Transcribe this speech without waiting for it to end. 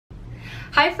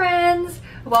Hi friends!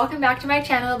 Welcome back to my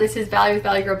channel. This is Valley with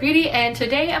Valley Girl Beauty, and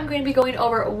today I'm going to be going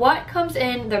over what comes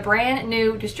in the brand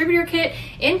new distributor kit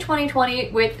in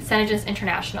 2020 with SeneGence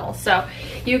International. So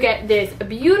you get this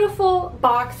beautiful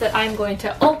box that I'm going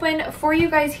to open for you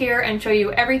guys here and show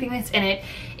you everything that's in it.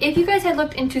 If you guys had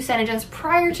looked into SeneGence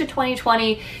prior to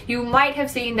 2020, you might have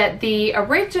seen that the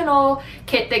original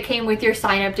kit that came with your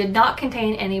sign up did not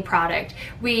contain any product.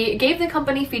 We gave the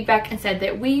company feedback and said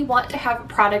that we want to have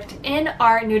product in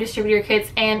our new distributor kits,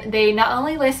 and they not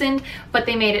only listened, but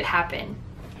they made it happen.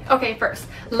 Okay, first,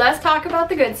 let's talk about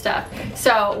the good stuff.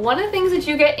 So one of the things that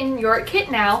you get in your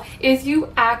kit now is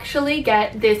you actually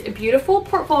get this beautiful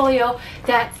portfolio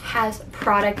that has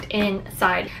product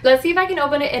inside. Let's see if I can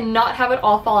open it and not have it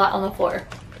all fall out on the floor.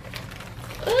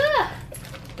 Ugh.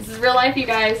 This is real life, you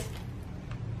guys.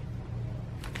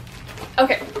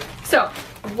 Okay, so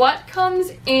what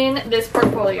comes in this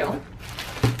portfolio?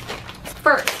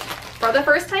 First, for the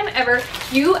first time ever,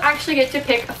 you actually get to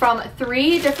pick from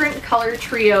 3 different color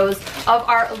trios of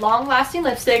our long-lasting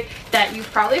lipstick that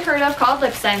you've probably heard of called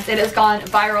LipSense. It has gone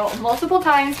viral multiple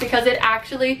times because it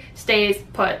actually stays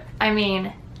put. I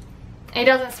mean, it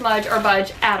doesn't smudge or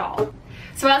budge at all.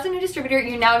 So as a new distributor,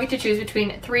 you now get to choose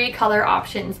between 3 color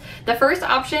options. The first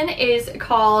option is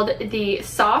called the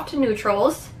Soft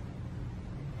Neutrals.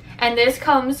 And this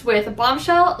comes with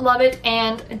Bombshell, Love It,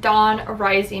 and Dawn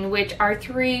Rising, which are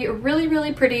 3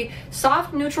 really pretty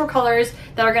soft neutral colors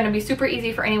that are going to be super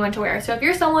easy for anyone to wear. So if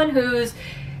you're someone who's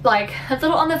like a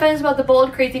little on the fence about the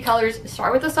bold, crazy colors,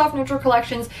 start with the soft neutral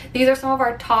collections. These are some of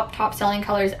our top selling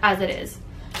colors as it is.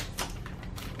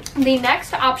 The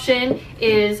next option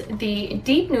is the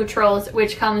Deep Neutrals,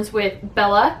 which comes with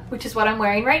Bella, which is what I'm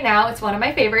wearing right now. It's one of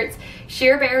my favorites,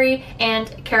 Sheer Berry,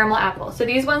 and Caramel Apple. So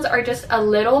these ones are just a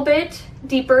little bit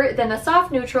deeper than the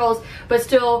Soft Neutrals, but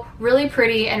still really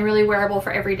pretty and really wearable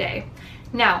for every day.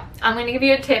 Now, I'm going to give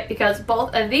you a tip because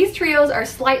both of these trios are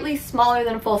slightly smaller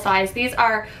than full size. These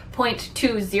are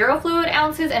 0.20 fluid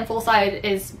ounces and full size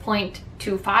is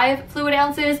 0.25 fluid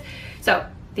ounces. So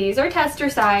these are tester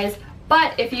size.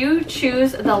 But if you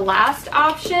choose the last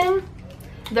option,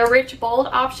 the Rich Bold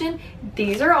option,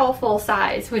 these are all full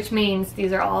size, which means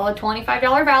these are all a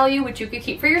 $25 value, which you could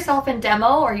keep for yourself and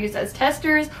demo or use as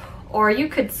testers, or you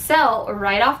could sell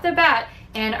right off the bat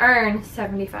and earn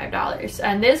 $75.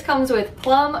 And this comes with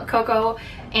Plum, Cocoa,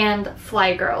 and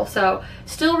Fly Girl. So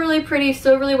still really pretty,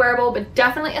 still really wearable, but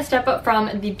definitely a step up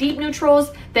from the Deep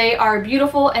Neutrals. They are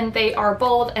beautiful and they are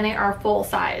bold and they are full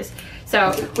size.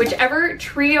 So whichever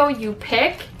trio you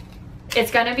pick,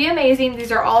 it's gonna be amazing.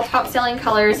 These are all top selling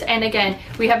colors. And again,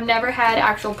 we have never had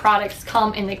actual products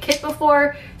come in the kit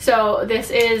before. So this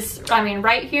is, I mean,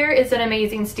 right here is an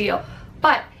amazing steal.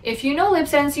 But if you know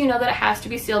LipSense, you know that it has to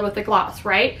be sealed with the gloss,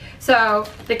 right? So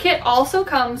the kit also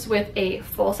comes with a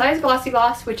full-size glossy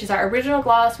gloss, which is our original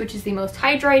gloss, which is the most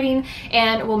hydrating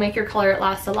and will make your color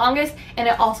last the longest. And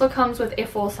it also comes with a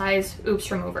full-size oops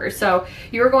remover. So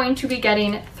you're going to be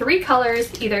getting 3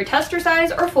 colors, either tester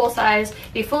size or full size,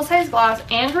 the full-size gloss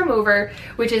and remover,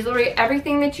 which is literally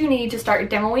everything that you need to start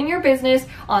demoing your business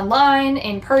online,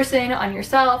 in person, on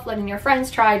yourself, letting your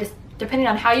friends try, just depending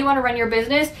on how you want to run your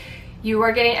business. You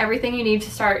are getting everything you need to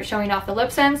start showing off the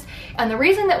LipSense. And the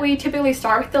reason that we typically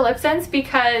start with the LipSense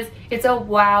because it's a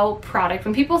wow product.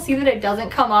 When people see that it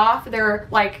doesn't come off, they're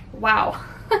like, wow.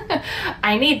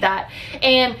 I need that.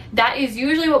 And that is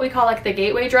usually what we call like the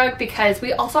gateway drug, because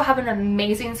we also have an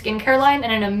amazing skincare line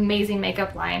and an amazing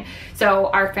makeup line. So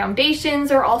our foundations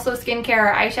are also skincare,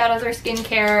 our eyeshadows are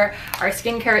skincare, our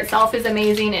skincare itself is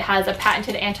amazing. It has a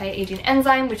patented anti-aging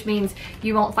enzyme, which means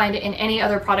you won't find it in any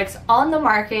other products on the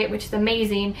market, which is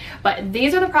amazing. But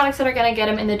these are the products that are going to get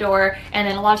them in the door, and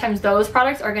then a lot of times those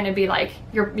products are going to be like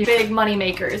your big money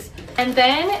makers. And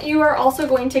then you are also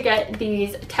going to get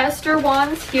these tester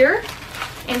wands here,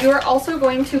 and you are also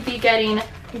going to be getting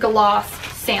gloss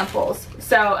samples.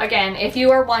 So again, if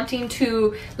you are wanting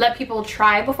to let people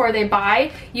try before they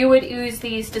buy, you would use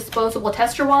these disposable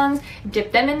tester wands,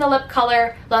 dip them in the lip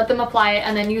color, let them apply it,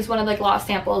 and then use one of the gloss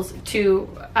samples to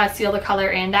seal the color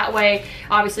in. That way,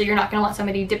 obviously, you're not going to want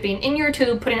somebody dipping in your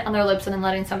tube, putting it on their lips, and then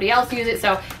letting somebody else use it.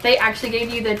 So they actually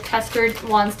gave you the tester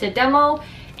wands to demo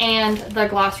and the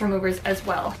gloss removers as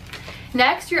well.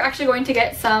 Next, you're actually going to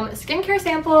get some skincare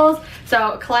samples.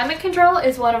 So Climate Control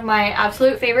is one of my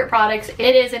absolute favorite products.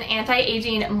 It is an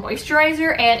anti-aging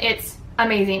moisturizer and it's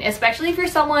amazing, especially if you're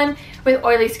someone with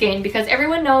oily skin, because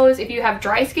everyone knows if you have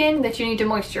dry skin that you need to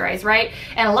moisturize, right?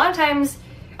 And a lot of times,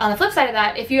 on the flip side of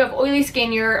that, if you have oily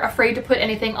skin, you're afraid to put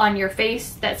anything on your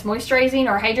face that's moisturizing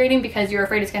or hydrating because you're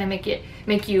afraid it's going to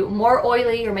make you more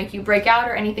oily or make you break out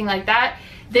or anything like that.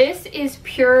 This is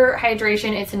pure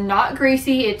hydration. It's not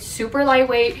greasy. It's super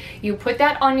lightweight. You put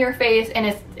that on your face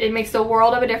and it makes the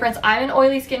world of a difference. I'm an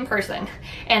oily skin person,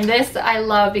 and this I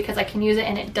love because I can use it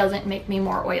and it doesn't make me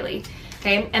more oily.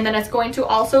 Okay, and then it's going to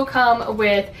also come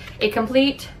with a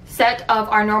complete set of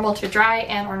our normal to dry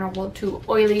and our normal to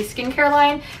oily skincare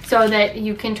line, so that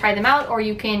you can try them out or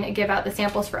you can give out the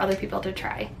samples for other people to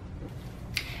try.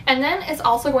 And then it's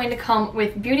also going to come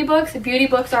with beauty books. Beauty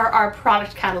books are our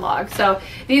product catalog. So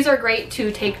these are great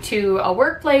to take to a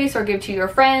workplace or give to your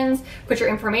friends, put your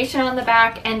information on the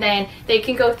back, and then they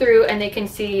can go through and they can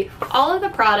see all of the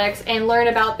products and learn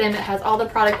about them. It has all the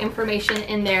product information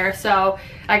in there. So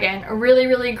again, really,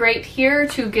 really great here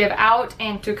to give out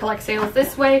and to collect sales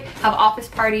this way, have office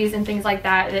parties and things like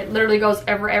that. It literally goes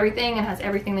over everything and has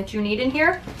everything that you need in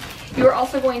here. You are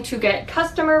also going to get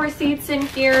customer receipts in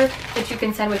here that you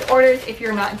can send with orders if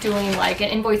you're not doing like an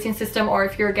invoicing system or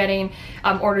if you're getting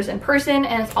orders in person.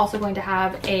 And it's also going to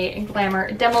have a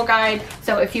glamour demo guide.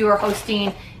 So if you are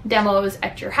hosting demos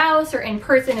at your house or in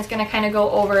person, it's going to kind of go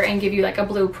over and give you like a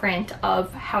blueprint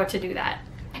of how to do that.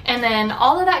 And then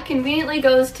all of that conveniently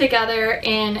goes together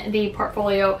in the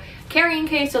portfolio carrying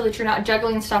case so that you're not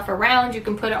juggling stuff around. You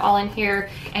can put it all in here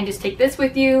and just take this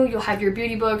with you. You'll have your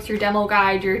beauty books, your demo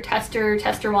guide, your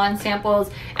tester wand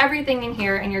samples, everything in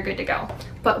here, and you're good to go.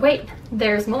 But wait,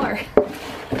 there's more.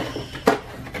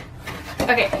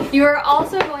 Okay, you are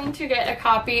also going to get a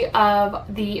copy of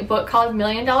the book called $1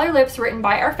 Million Lips, written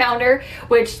by our founder,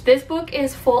 which this book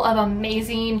is full of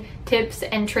amazing tips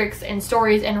and tricks and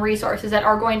stories and resources that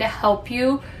are going to help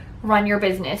you run your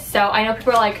business. So I know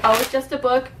people are like, oh, it's just a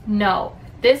book. No,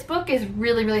 this book is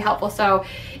really, really helpful. So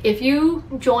if you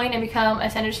join and become a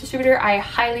SeneGence distributor, I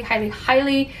highly, highly,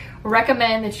 highly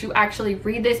recommend that you actually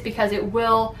read this, because it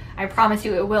will, I promise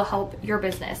you, it will help your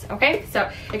business. Okay,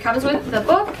 so it comes with the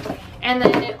book, and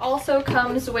then it also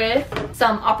comes with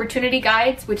some opportunity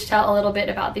guides which tell a little bit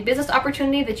about the business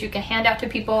opportunity that you can hand out to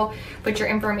people. Put your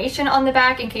information on the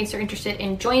back in case they're interested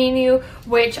in joining you,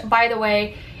 which, by the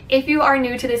way, if you are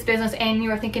new to this business and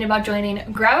you are thinking about joining,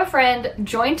 grab a friend,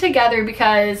 join together,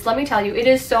 because let me tell you, it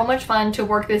is so much fun to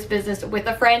work this business with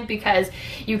a friend, because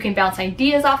you can bounce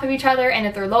ideas off of each other, and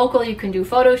if they're local, you can do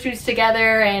photo shoots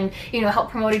together and, you know,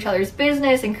 help promote each other's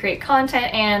business and create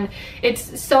content, and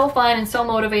it's so fun and so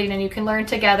motivating, and you can learn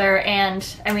together. And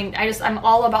I mean, I'm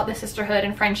all about the sisterhood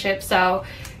and friendship, so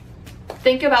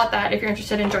think about that if you're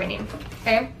interested in joining.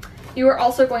 Okay. You are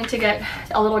also going to get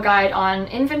a little guide on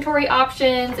inventory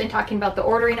options and talking about the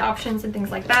ordering options and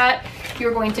things like that.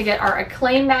 You're going to get our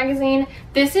Acclaim magazine.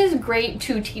 This is great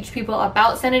to teach people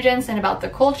about SeneGence and about the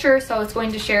culture. So it's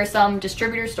going to share some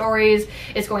distributor stories.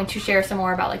 It's going to share some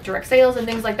more about like direct sales and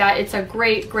things like that. It's a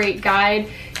great, great guide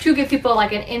to give people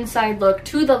like an inside look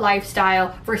to the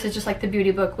lifestyle versus just like the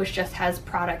beauty book, which just has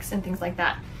products and things like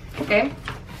that. Okay.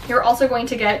 You're also going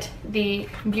to get the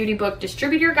beauty book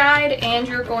distributor guide, and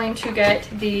you're going to get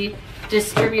the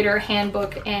distributor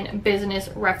handbook and business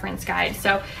reference guide.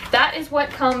 So that is what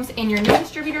comes in your new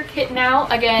distributor kit now.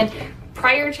 Again,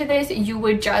 prior to this, you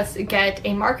would just get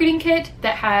a marketing kit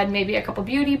that had maybe a couple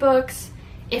beauty books.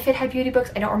 If it had beauty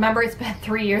books, I don't remember. It's been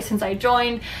 3 years since I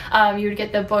joined. You would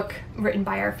get the book written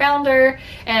by our founder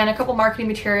and a couple marketing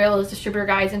materials, distributor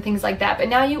guides, and things like that. But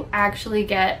now you actually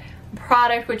get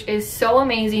product, which is so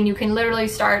amazing. You can literally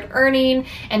start earning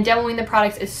and demoing the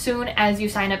products as soon as you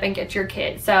sign up and get your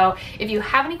kit. So if you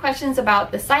have any questions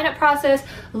about the sign up process,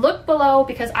 look below,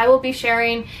 because I will be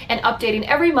sharing and updating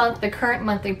every month the current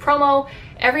monthly promo.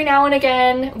 Every now and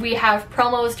again, we have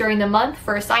promos during the month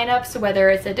for signups, whether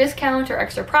it's a discount or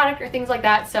extra product or things like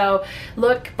that. So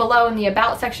look below in the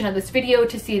about section of this video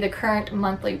to see the current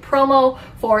monthly promo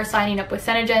for signing up with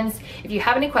SeneGence. If you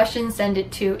have any questions, send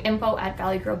it to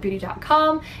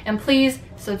info@valleygirlbeauty.com, and please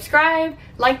subscribe,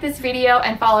 like this video,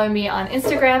 and follow me on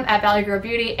Instagram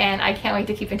 @valleygirlbeauty, and I can't wait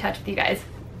to keep in touch with you guys.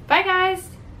 Bye guys!